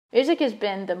Music has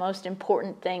been the most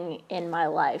important thing in my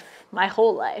life, my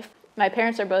whole life. My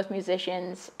parents are both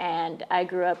musicians, and I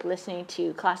grew up listening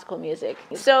to classical music.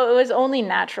 So it was only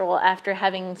natural, after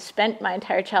having spent my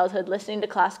entire childhood listening to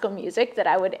classical music, that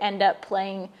I would end up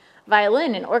playing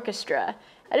violin in orchestra.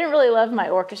 I didn't really love my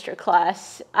orchestra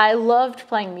class. I loved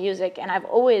playing music, and I've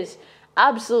always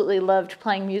absolutely loved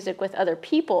playing music with other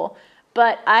people,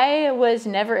 but I was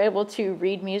never able to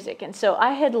read music. And so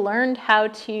I had learned how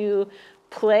to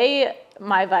play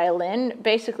my violin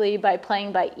basically by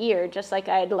playing by ear, just like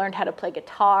I had learned how to play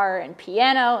guitar and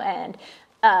piano and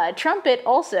trumpet,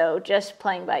 also just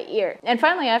playing by ear. And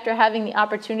finally, after having the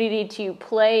opportunity to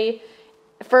play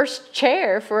first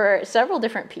chair for several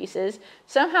different pieces,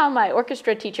 somehow my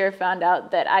orchestra teacher found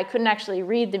out that I couldn't actually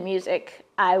read the music.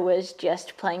 I was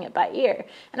just playing it by ear.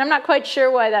 And I'm not quite sure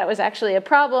why that was actually a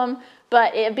problem,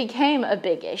 but it became a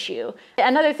big issue.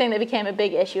 Another thing that became a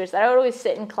big issue is that I would always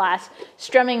sit in class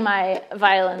strumming my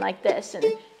violin like this. And,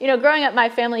 you know, growing up, my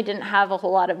family didn't have a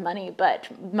whole lot of money, but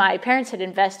my parents had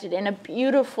invested in a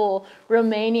beautiful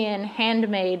Romanian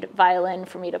handmade violin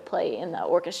for me to play in the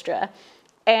orchestra.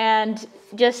 And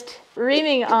just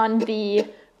reaming on the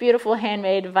beautiful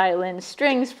handmade violin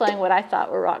strings, playing what I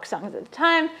thought were rock songs at the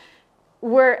time,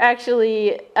 were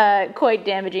actually quite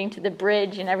damaging to the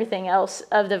bridge and everything else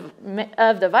of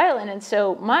the violin. And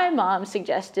so my mom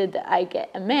suggested that I get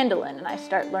a mandolin and I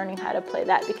start learning how to play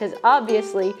that, because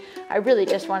obviously I really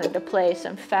just wanted to play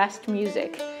some fast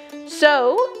music.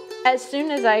 So as soon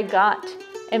as I got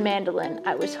a mandolin,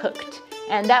 I was hooked.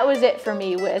 And that was it for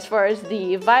me. As far as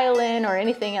the violin or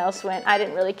anything else went, I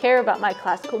didn't really care about my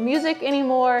classical music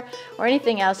anymore or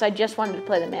anything else. I just wanted to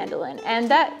play the mandolin. And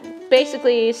that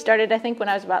basically started, I think, when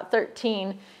I was about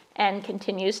 13 and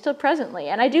continues till presently.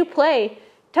 And I do play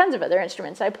tons of other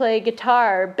instruments. I play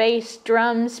guitar, bass,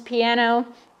 drums, piano,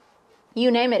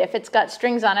 you name it. If it's got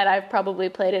strings on it, I've probably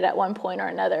played it at one point or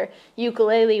another.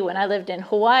 Ukulele when I lived in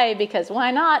Hawaii, because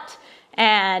why not?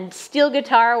 And steel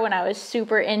guitar when I was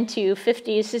super into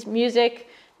 50s music,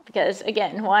 because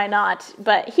again, why not?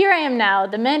 But here I am now.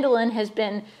 The mandolin has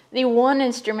been the one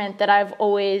instrument that I've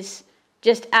always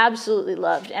just absolutely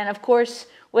loved. And of course,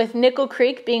 with Nickel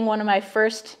Creek being one of my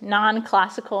first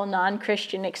non-classical,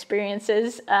 non-Christian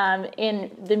experiences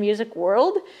in the music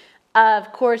world,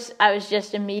 of course, I was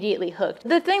just immediately hooked.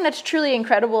 The thing that's truly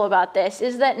incredible about this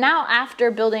is that now,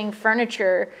 after building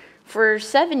furniture for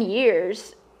 7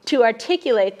 years, to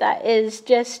articulate that is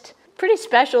just a pretty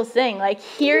special thing. Like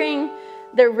hearing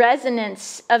the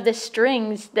resonance of the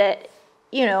strings that,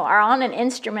 you know, are on an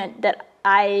instrument that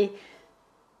I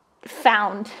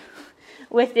found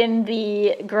within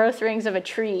the growth rings of a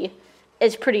tree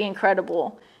is pretty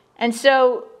incredible. And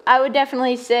so I would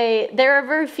definitely say there are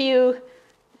very few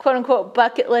quote-unquote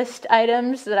bucket list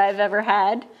items that I've ever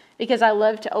had, because I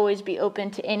love to always be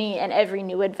open to any and every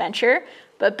new adventure.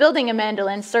 But building a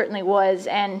mandolin certainly was,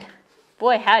 and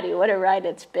boy howdy, what a ride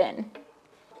it's been.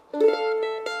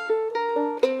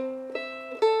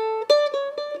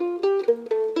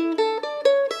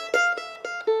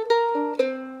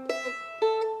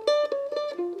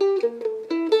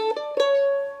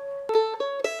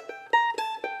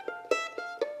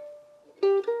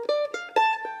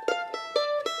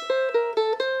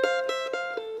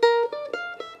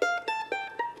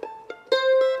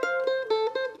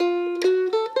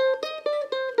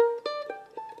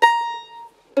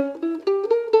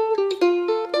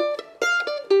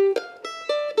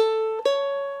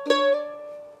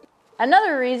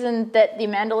 Another reason that the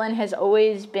mandolin has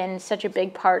always been such a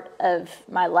big part of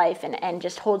my life and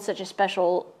just holds such a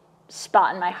special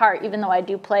spot in my heart, even though I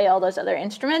do play all those other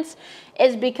instruments,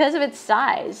 is because of its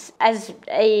size. As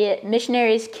a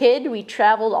missionary's kid, we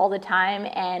traveled all the time,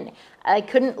 and I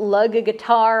couldn't lug a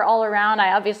guitar all around.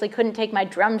 I obviously couldn't take my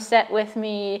drum set with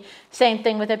me. Same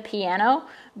thing with a piano.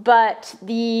 But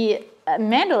the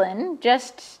mandolin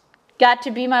just got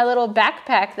to be my little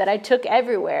backpack that I took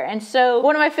everywhere. And so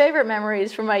one of my favorite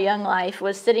memories from my young life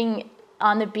was sitting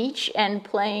on the beach and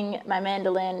playing my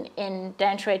mandolin in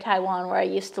Danshui, Taiwan, where I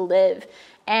used to live.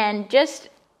 And just,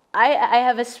 I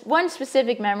have one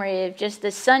specific memory of just the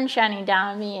sun shining down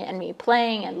on me and me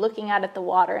playing and looking out at the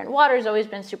water. And water has always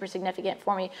been super significant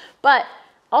for me. But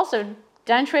also,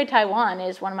 Danshui, Taiwan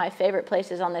is one of my favorite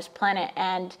places on this planet,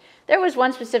 and there was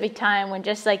one specific time when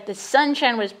just like the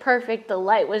sunshine was perfect, the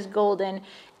light was golden,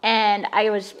 and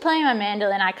I was playing my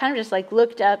mandolin. I kind of just like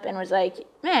looked up and was like,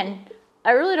 man,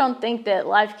 I really don't think that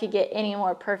life could get any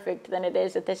more perfect than it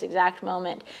is at this exact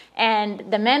moment. And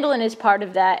the mandolin is part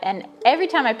of that, and every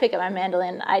time I pick up my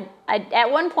mandolin, I at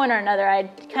one point or another, I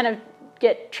kind of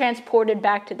get transported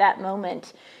back to that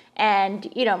moment.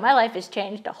 And, you know, my life has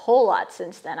changed a whole lot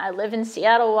since then. I live in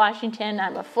Seattle, Washington.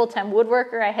 I'm a full-time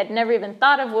woodworker. I had never even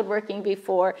thought of woodworking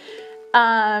before.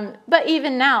 But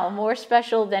even now, more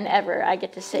special than ever, I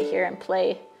get to sit here and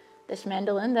play this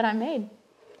mandolin that I made.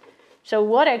 So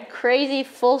what a crazy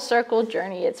full circle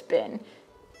journey it's been.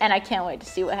 And I can't wait to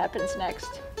see what happens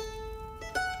next.